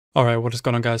Alright, what is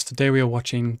going on, guys? Today we are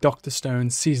watching DR.STONE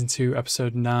Season 2,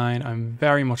 Episode 9. I'm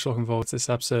very much looking forward to this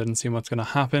episode and seeing what's going to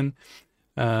happen.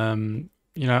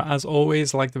 As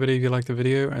always, like the video if you like the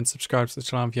video and subscribe to the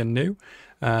channel if you're new.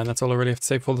 And that's all I really have to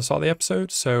say before the start of the episode,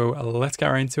 so let's get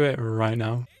right into it right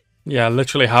now. Yeah,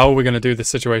 literally, how are we going to do this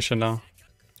situation now?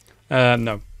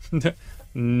 No.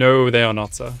 No, they are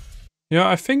not, sir.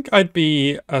 I think I'd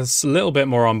be a little bit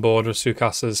more on board with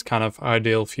Tsukasa's kind of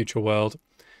ideal future world.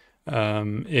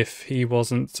 If he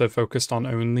wasn't so focused on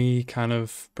only kind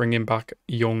of bringing back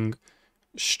young,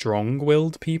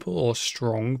 strong-willed people or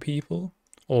strong people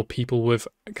or people with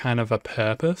kind of a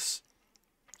purpose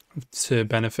to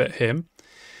benefit him.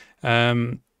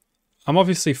 I'm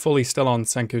obviously fully still on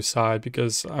Senku's side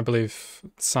because I believe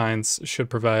science should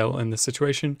prevail in this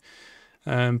situation.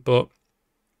 But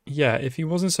yeah, if he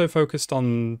wasn't so focused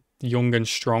on young and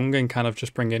strong and kind of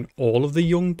just bringing all of the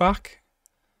young back,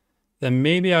 then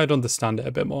maybe I'd understand it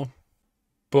a bit more.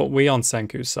 But we on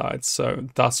Senku's side, so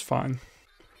that's fine.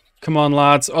 Come on,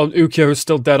 lads. Oh, Ukyo's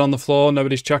still dead on the floor.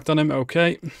 Nobody's checked on him.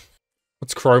 Okay.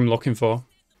 What's Chrome looking for?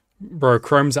 Bro,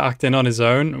 Chrome's acting on his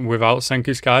own without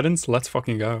Senku's guidance. Let's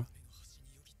fucking go.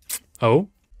 Oh.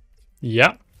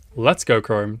 Yeah. Let's go,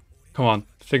 Chrome. Come on.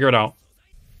 Figure it out.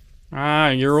 Ah,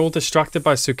 you're all distracted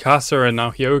by Tsukasa and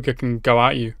now Hyoga can go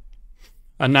at you.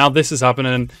 And now this is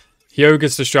happening.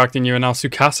 Hyoga's distracting you and now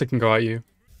Tsukasa can go at you.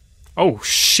 Oh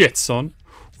shit, son.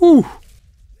 Ooh.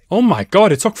 Oh my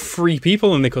god, it took 3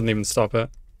 people and they couldn't even stop it.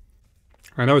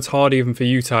 I know it's hard even for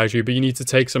you, Taiju, but you need to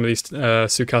take some of these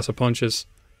Tsukasa punches.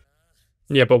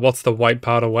 Yeah, but what's the white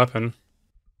powder weapon?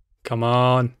 Come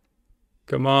on.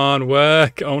 Come on,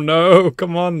 work. Oh no,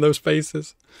 come on, those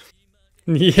faces.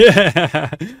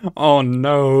 Yeah. Oh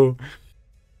no.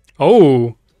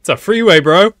 Oh, it's a freeway,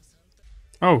 bro.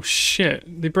 Oh shit,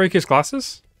 did he break his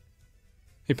glasses?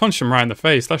 He punched him right in the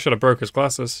face, that should have broke his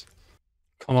glasses.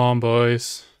 Come on,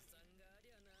 boys.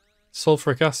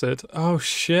 Sulfuric acid? Oh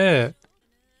shit.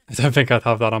 I don't think I'd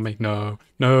have that on me. No.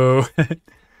 No.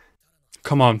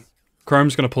 Come on.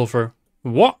 Chrome's gonna pull through.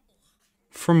 What?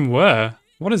 From where?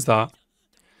 What is that?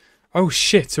 Oh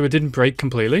shit, so it didn't break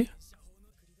completely?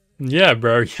 Yeah,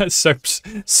 bro. Yeah,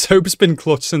 Soap's been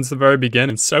clutch since the very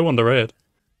beginning. So underrated.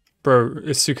 Bro,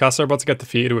 is Tsukasa about to get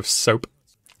defeated with soap?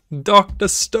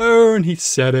 DR.STONE! He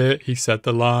said it. He said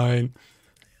the line.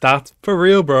 That's for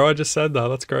real, bro. I just said that.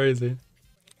 That's crazy.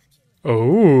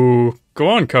 Oh, go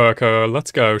on, Koako.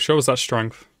 Let's go. Show us that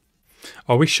strength.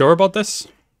 Are we sure about this?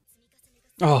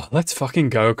 Oh, let's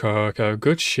fucking go, Koako.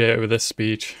 Good shit with this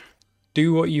speech.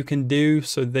 Do what you can do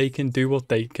so they can do what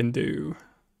they can do.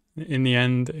 In the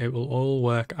end, it will all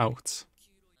work out.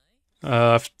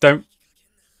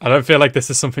 I don't feel like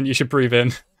this is something you should breathe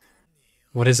in.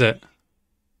 What is it?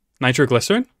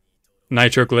 Nitroglycerin?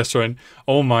 Nitroglycerin.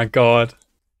 Oh my god.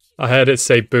 I heard it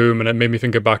say boom and it made me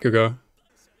think of Bakugo.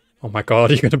 Oh my god,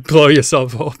 you're gonna blow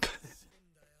yourself up.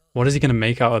 What is he gonna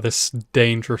make out of this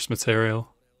dangerous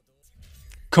material?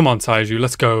 Come on, Taiju,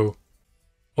 let's go.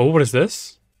 Oh, what is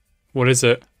this? What is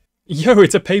it? Yo,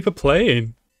 it's a paper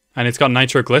plane. And it's got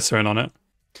nitroglycerin on it.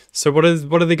 So what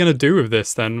are they gonna do with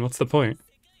this then? What's the point?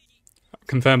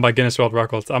 Confirmed by Guinness World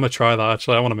Records. I'm gonna try that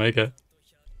actually, I wanna make it.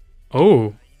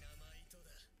 Oh.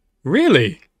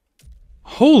 Really?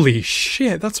 Holy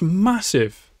shit, that's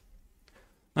massive.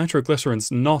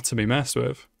 Nitroglycerin's not to be messed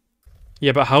with.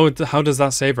 Yeah, but how does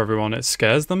that save everyone? It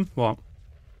scares them? What?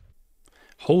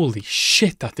 Holy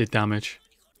shit, that did damage.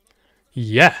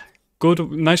 Yeah.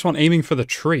 Good, nice one aiming for the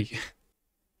tree.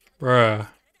 Bruh.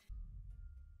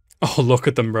 Oh, look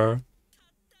at them, bro.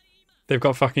 They've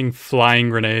got fucking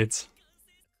flying grenades.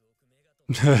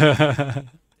 That's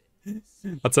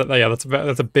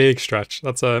a big stretch.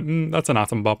 That's an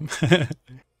atom bomb.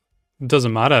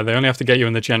 Doesn't matter. They only have to get you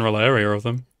in the general area of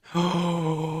them.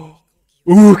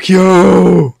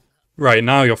 Ukyo! Right,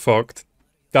 now you're fucked.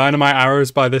 Dynamite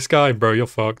arrows by this guy, bro, you're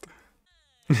fucked.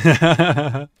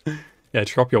 Yeah,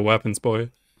 drop your weapons,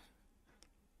 boy.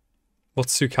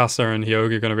 What's Tsukasa and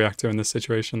Hyoga gonna react to in this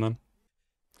situation then?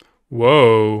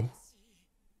 Whoa.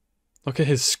 Look at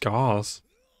his scars.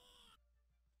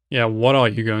 Yeah, what are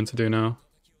you going to do now?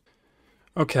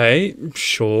 Okay,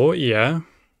 sure, yeah.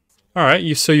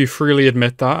 Alright, so you freely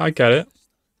admit that, I get it.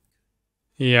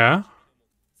 Yeah.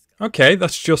 Okay,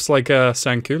 that's just like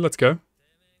Senku, let's go.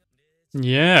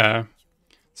 Yeah.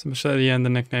 Especially at the end, the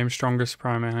nickname Strongest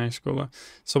Primary High Schooler.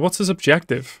 So what's his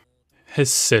objective?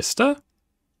 His sister?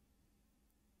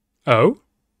 Oh?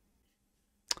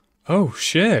 Oh,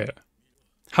 shit.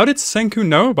 How did Senku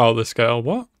know about this girl?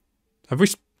 What?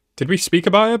 Did we speak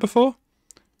about her before?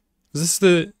 Is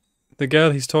this the girl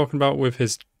he's talking about with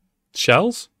his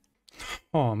shells?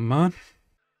 Oh, man.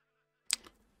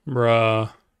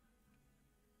 Bruh.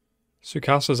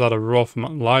 Tsukasa's had a rough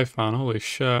life, man. Holy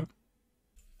shit.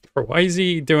 Bro, why is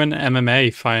he doing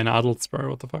MMA fighting adults,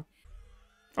 bro? What the fuck?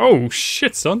 Oh,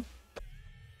 shit, son.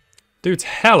 Dude's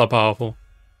hella powerful.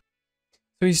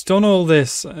 So he's done all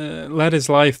this, led his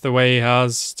life the way he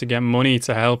has to get money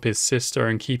to help his sister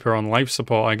and keep her on life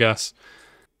support, I guess.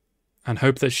 And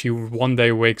hope that she one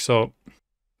day wakes up.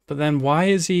 But then why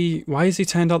is he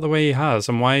turned out the way he has?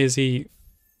 And why is he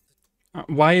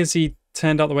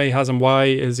turned out the way he has? And why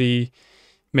is he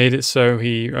made it so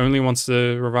he only wants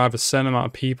to revive a certain amount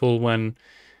of people when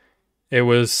it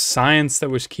was science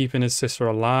that was keeping his sister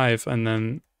alive?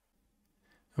 And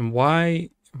why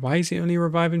is he only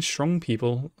reviving strong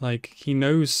people? Like, he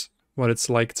knows what it's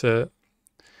like to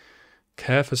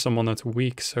care for someone that's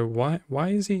weak. So why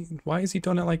is he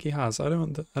done it like he has? I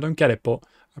don't get it, but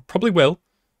I probably will.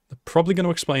 They're probably going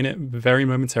to explain it very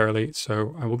momentarily,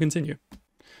 so I will continue.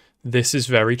 This is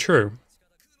very true.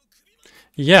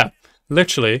 Yeah,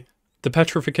 literally, the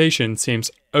petrification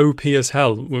seems OP as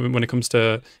hell when it comes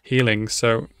to healing,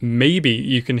 so maybe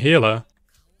you can heal her.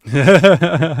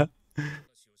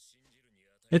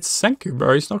 It's Senku,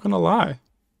 bro. He's not gonna lie.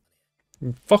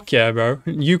 Fuck yeah, bro.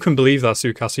 You can believe that,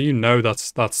 Tsukasa. You know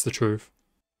that's the truth.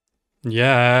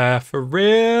 Yeah, for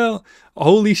real.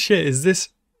 Holy shit, is this...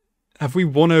 Have we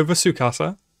won over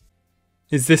Tsukasa?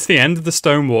 Is this the end of the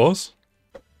Stone Wars?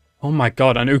 Oh my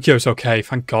god, and Ukyo's okay,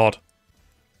 thank god.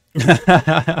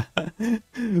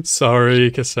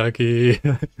 Sorry,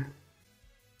 Kaseki.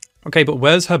 Okay, but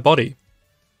where's her body?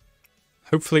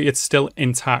 Hopefully it's still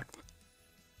intact.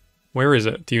 Where is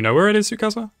it? Do you know where it is,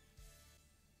 Tsukasa?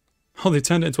 Oh, they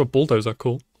turned it into a bulldozer.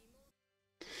 Cool.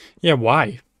 Yeah,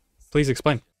 why? Please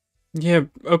explain. Yeah,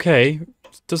 okay.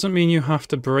 Doesn't mean you have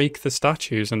to break the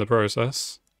statues in the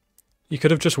process. You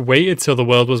could have just waited till the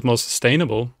world was more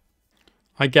sustainable.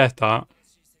 I get that.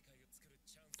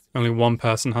 Only one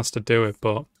person has to do it,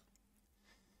 but...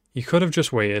 You could have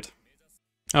just waited.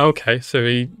 Okay, so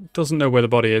he doesn't know where the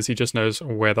body is, he just knows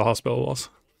where the hospital was.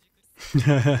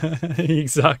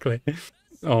 Exactly.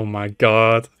 Oh my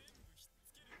god.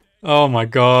 Oh my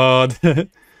god.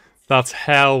 That's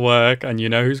hell work, and you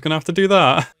know who's gonna have to do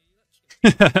that?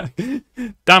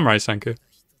 Damn right, Senku.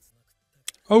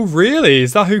 Oh really?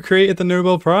 Is that who created the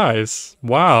Nobel Prize?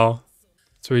 Wow.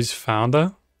 So he's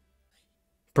founder?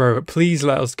 Bro, please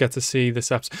let us get to see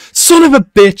this episode. Son of a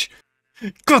bitch!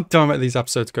 God damn it, these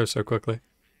episodes go so quickly.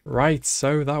 Right,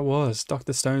 so that was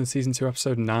Dr. Stone Season 2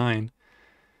 Episode 9.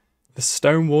 The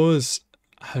Stone Wars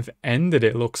have ended,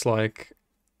 it looks like.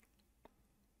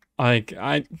 There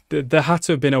had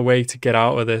to have been a way to get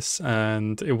out of this,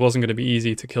 and it wasn't going to be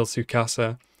easy to kill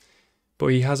Tsukasa. But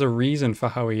he has a reason for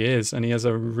how he is, and he has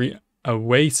a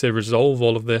way to resolve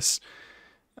all of this,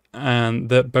 and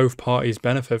that both parties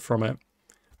benefit from it.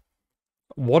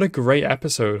 What a great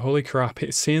episode. Holy crap.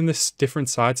 It's seeing this different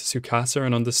side to Tsukasa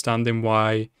and understanding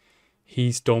why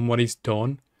he's done what he's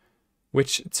done,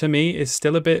 which to me is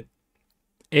still a bit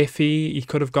iffy. He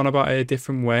could have gone about it a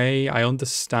different way. I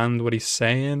understand what he's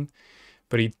saying,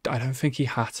 but I don't think he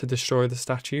had to destroy the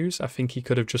statues. I think he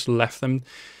could have just left them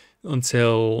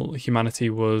until humanity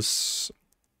was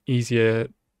easier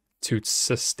to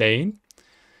sustain.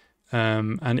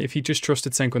 And if he just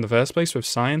trusted Senku in the first place with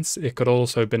science, it could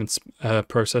also have been a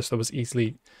process that was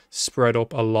easily spread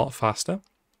up a lot faster.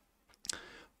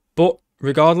 But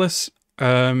regardless,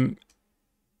 whether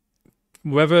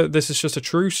this is just a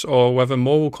truce or whether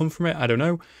more will come from it, I don't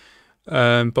know.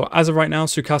 But as of right now,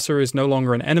 Tsukasa is no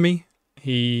longer an enemy.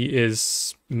 He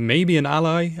is maybe an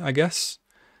ally, I guess.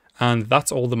 And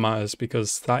that's all that matters,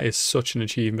 because that is such an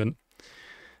achievement.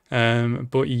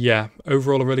 But yeah,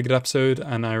 overall a really good episode,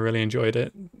 and I really enjoyed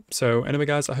it. So anyway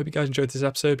guys, I hope you guys enjoyed this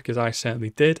episode, because I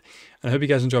certainly did. And I hope you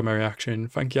guys enjoyed my reaction.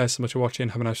 Thank you guys so much for watching.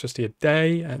 Have a nice rest of your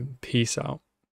day, and peace out.